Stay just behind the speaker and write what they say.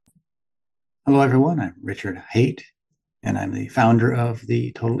Hello, everyone. I'm Richard Haight, and I'm the founder of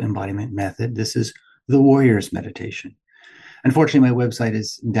the Total Embodiment Method. This is the Warrior's Meditation. Unfortunately, my website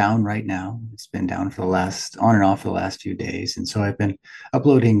is down right now. It's been down for the last, on and off for the last few days. And so I've been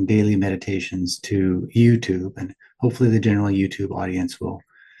uploading daily meditations to YouTube, and hopefully the general YouTube audience will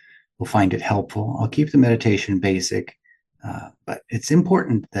find it helpful. I'll keep the meditation basic, but it's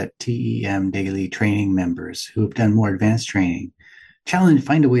important that TEM daily training members who have done more advanced training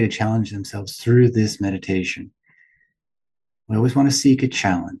find a way to challenge themselves through this meditation. We always want to seek a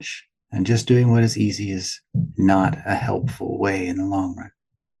challenge, and just doing what is easy is not a helpful way in the long run.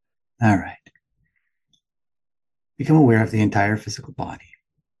 All right. Become aware of the entire physical body.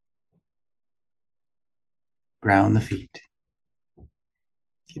 Ground the feet.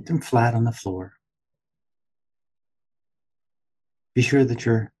 Keep them flat on the floor. Be sure that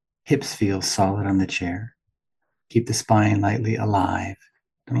your hips feel solid on the chair. Keep the spine lightly alive.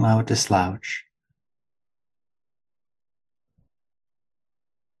 Don't allow it to slouch.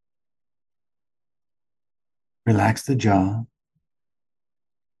 Relax the jaw.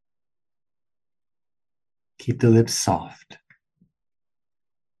 Keep the lips soft.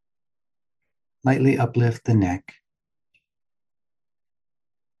 Lightly uplift the neck.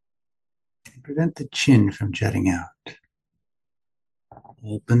 Prevent the chin from jutting out.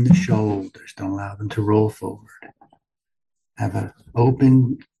 Open the shoulders. Don't allow them to roll forward. Have an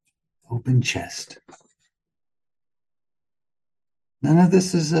open chest. None of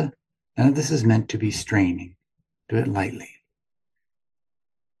this is meant to be straining. Do it lightly.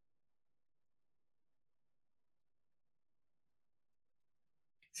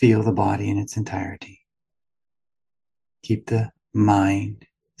 Feel the body in its entirety. Keep the mind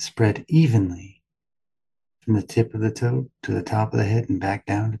spread evenly from the tip of the toe to the top of the head and back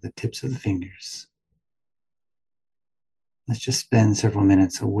down to the tips of the fingers. Let's just spend several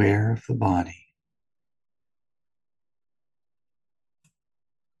minutes aware of the body.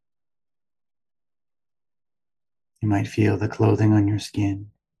 You might feel the clothing on your skin,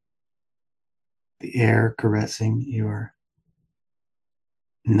 the air caressing your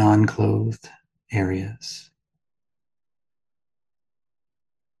non-clothed areas.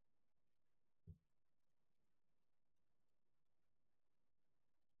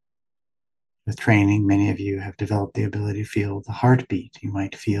 With training, many of you have developed the ability to feel the heartbeat. You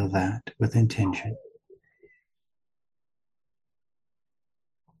might feel that with intention.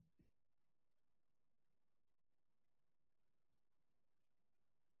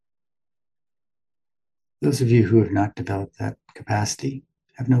 Those of you who have not developed that capacity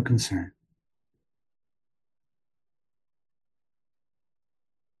have no concern.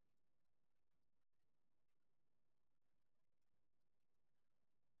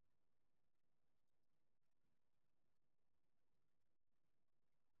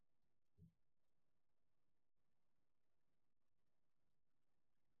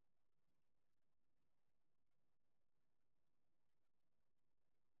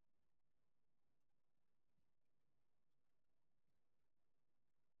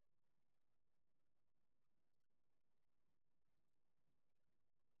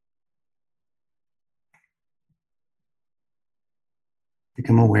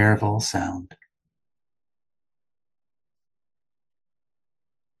 Become aware of all sound.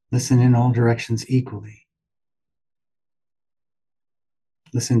 Listen in all directions equally.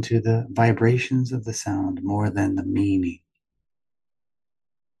 Listen to the vibrations of the sound more than the meaning.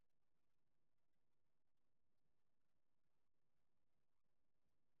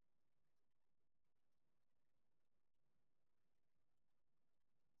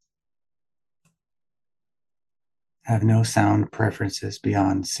 Have no sound preferences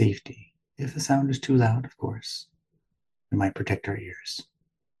beyond safety. If the sound is too loud, of course, we might protect our ears.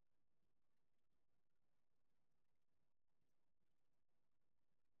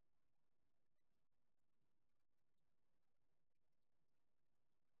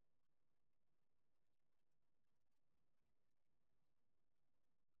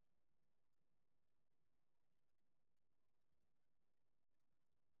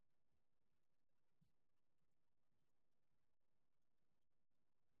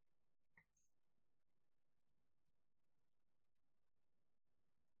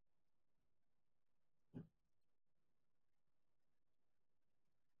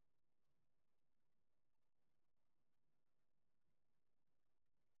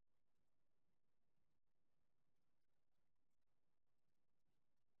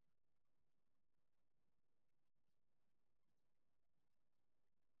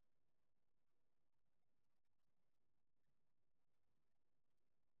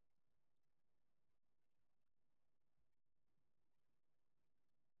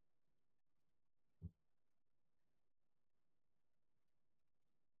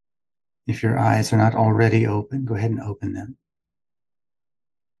 If your eyes are not already open, go ahead and open them.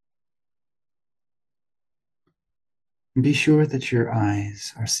 And be sure that your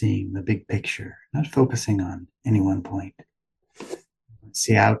eyes are seeing the big picture, not focusing on any one point.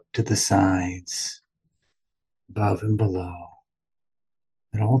 See out to the sides, above and below,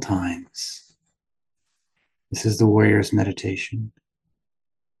 at all times. This is the warrior's meditation.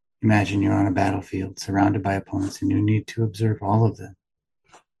 Imagine you're on a battlefield surrounded by opponents and you need to observe all of them.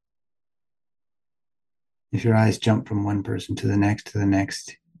 If your eyes jump from one person to the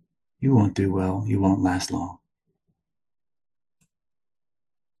next, you won't do well. You won't last long.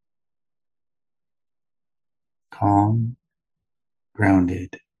 Calm,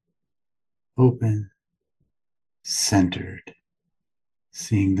 grounded, open, centered,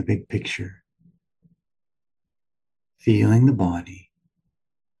 seeing the big picture, feeling the body,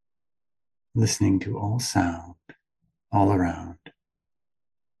 listening to all sound all around,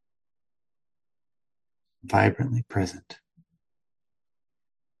 vibrantly present.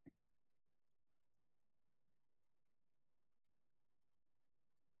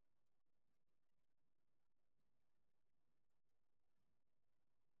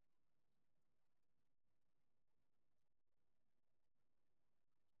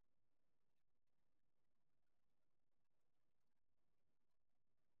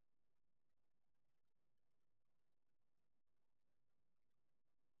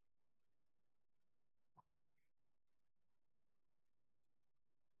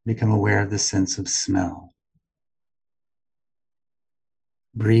 Become aware of the sense of smell.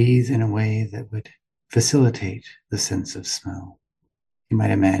 Breathe in a way that would facilitate the sense of smell. You might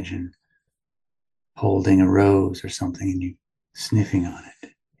imagine holding a rose or something and you sniffing on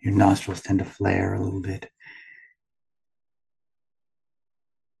it. Your nostrils tend to flare a little bit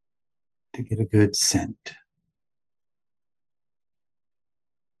to get a good scent.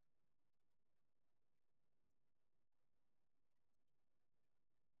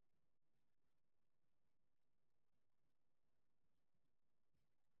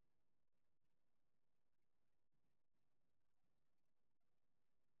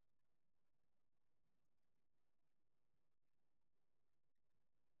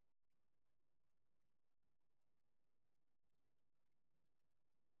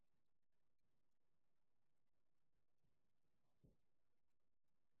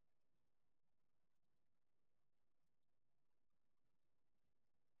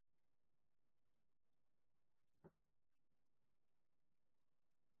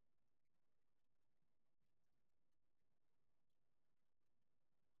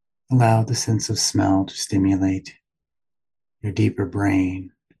 Allow the sense of smell to stimulate your deeper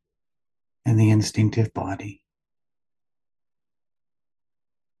brain and the instinctive body.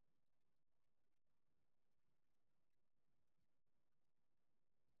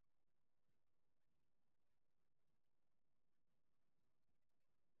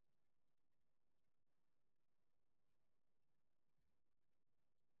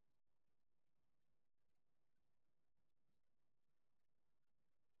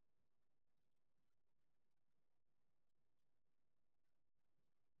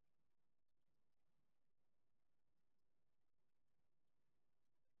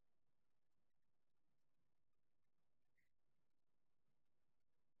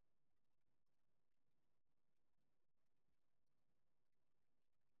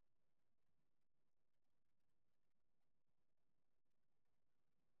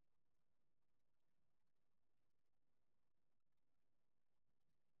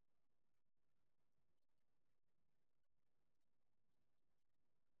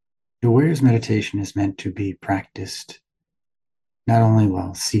 The warrior's meditation is meant to be practiced not only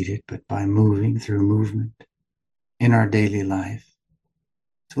while seated, but by moving through movement in our daily life.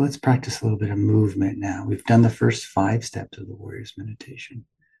 So let's practice a little bit of movement now. We've done the first 5 steps of the warrior's meditation.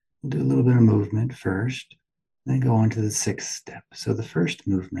 We'll do a little bit of movement first, then go on to the 6th step. So the first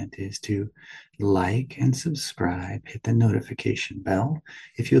movement is to like and subscribe, hit the notification bell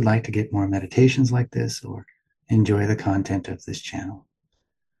if you'd like to get more meditations like this or enjoy the content of this channel.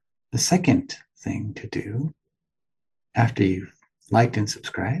 The second thing to do after you've liked and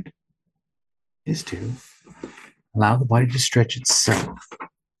subscribed is to allow the body to stretch itself.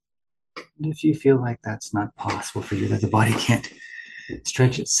 And if you feel like that's not possible for you, that the body can't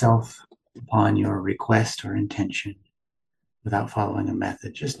stretch itself upon your request or intention without following a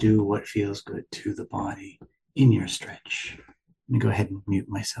method, just do what feels good to the body in your stretch. Let me go ahead and mute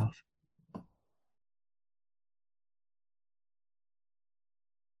myself.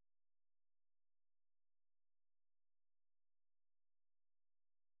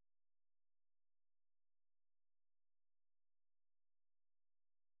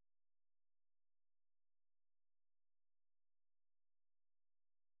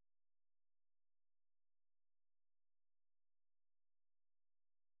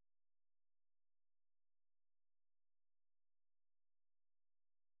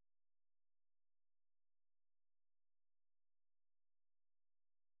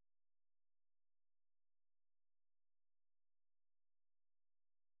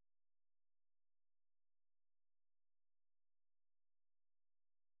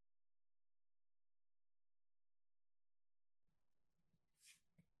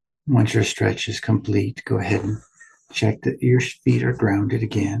 Once your stretch is complete, go ahead and check that your feet are grounded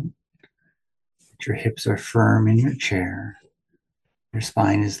again, that your hips are firm in your chair, your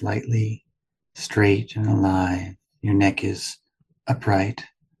spine is lightly straight and alive, your neck is upright,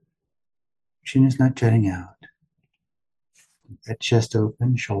 chin is not jutting out, that chest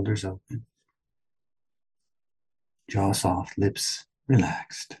open, shoulders open, jaw soft, lips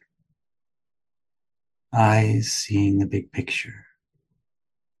relaxed, eyes seeing the big picture,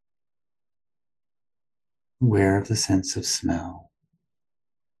 aware of the sense of smell,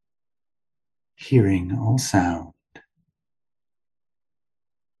 hearing all sound,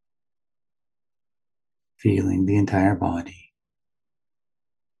 feeling the entire body.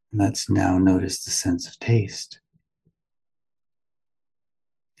 And let's now notice the sense of taste.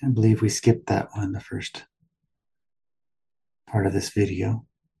 I believe we skipped that one, the first part of this video.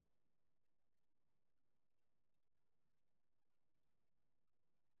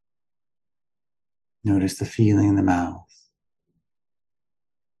 Notice the feeling in the mouth.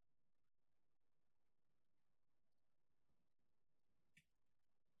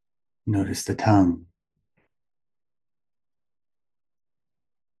 Notice the tongue.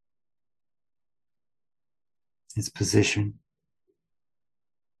 Its position.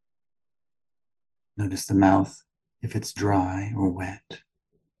 Notice the mouth, if it's dry or wet.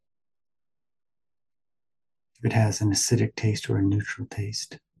 If it has an acidic taste or a neutral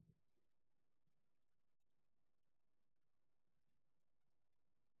taste.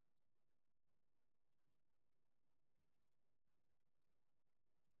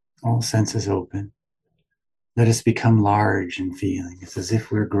 All senses open. Let us become large in feeling. It's as if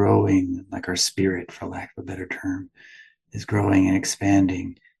we're growing, like our spirit, for lack of a better term, is growing and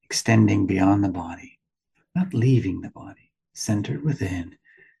expanding, extending beyond the body, not leaving the body, centered within,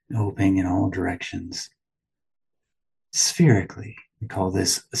 opening in all directions. Spherically, we call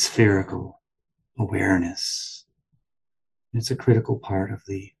this spherical awareness. It's a critical part of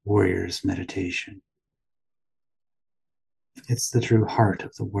the warrior's meditation. It's the true heart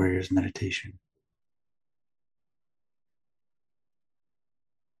of the warrior's meditation.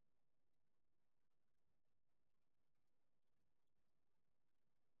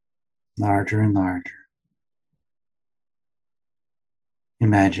 Larger and larger.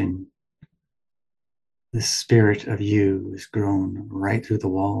 Imagine the spirit of you is grown right through the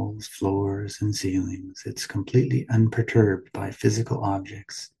walls, floors, and ceilings. It's completely unperturbed by physical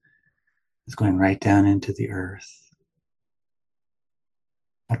objects. It's going right down into the earth,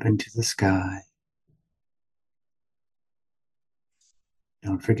 up into the sky.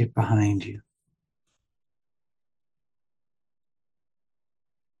 Don't forget behind you.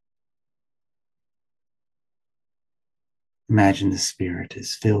 Imagine the spirit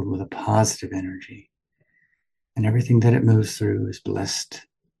is filled with a positive energy, and everything that it moves through is blessed,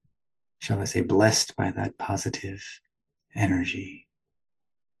 shall I say, blessed by that positive energy.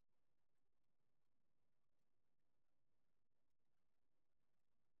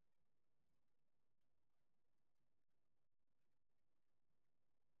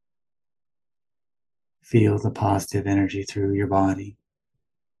 Feel the positive energy through your body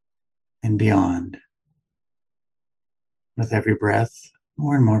and beyond. With every breath,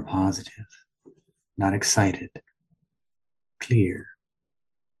 more and more positive, not excited, clear,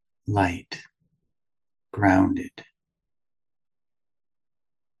 light, grounded.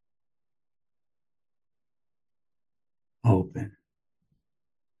 Open.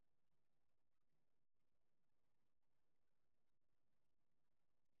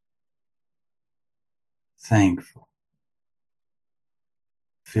 Thankful.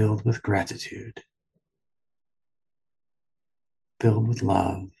 Filled with gratitude. Filled with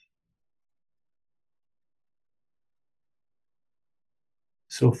love.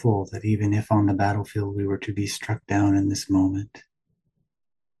 So full that even if on the battlefield we were to be struck down in this moment,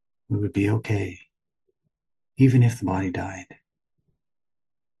 we would be okay, even if the body died.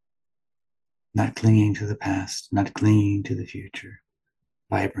 Not clinging to the past, not clinging to the future,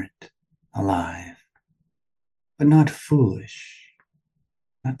 vibrant, alive, but not foolish,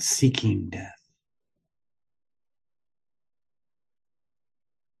 not seeking death.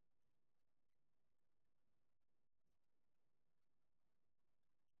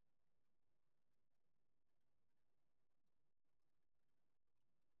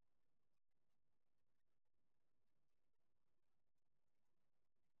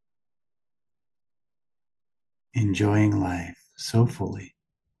 Enjoying life so fully.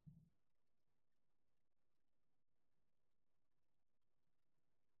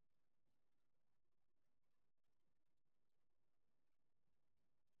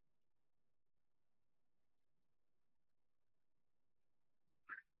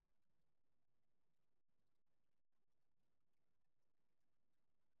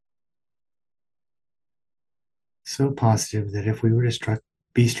 So positive that if we were to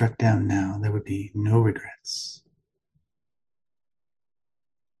be struck down now, there would be no regrets.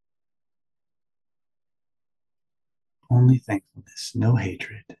 Only thankfulness, no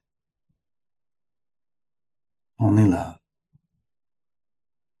hatred, only love,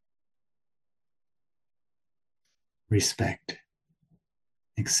 respect,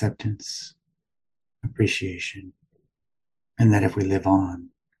 acceptance, appreciation, and that if we live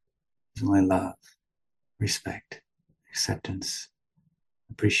on, there's only love, respect, acceptance,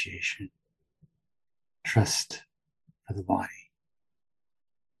 appreciation, trust for the body,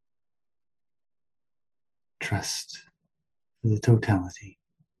 trust for the totality.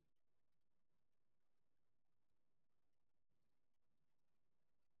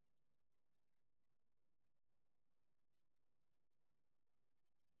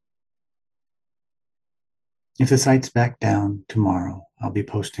 If the site's back down tomorrow, I'll be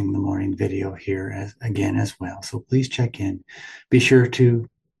posting the morning video here as well. So please check in. Be sure to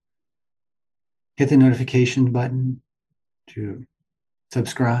hit the notification button, to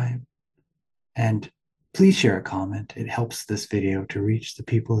subscribe, and please share a comment. It helps this video to reach the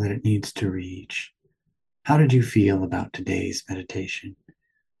people that it needs to reach. How did you feel about today's meditation?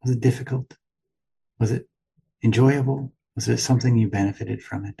 Was it difficult? Was it enjoyable? Was it something you benefited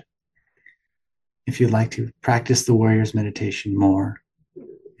from it? If you'd like to practice the Warriors meditation more,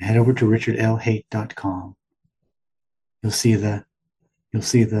 head over to richardlhaight.com. You'll see the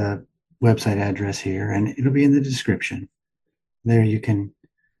website address here, and it'll be in the description. There you can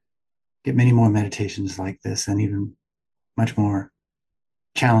get many more meditations like this, and even much more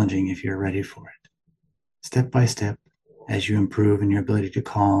challenging if you're ready for it. Step by step, as you improve in your ability to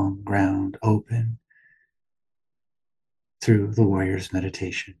calm, ground, open through the Warriors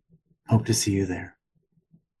meditation. Hope to see you there.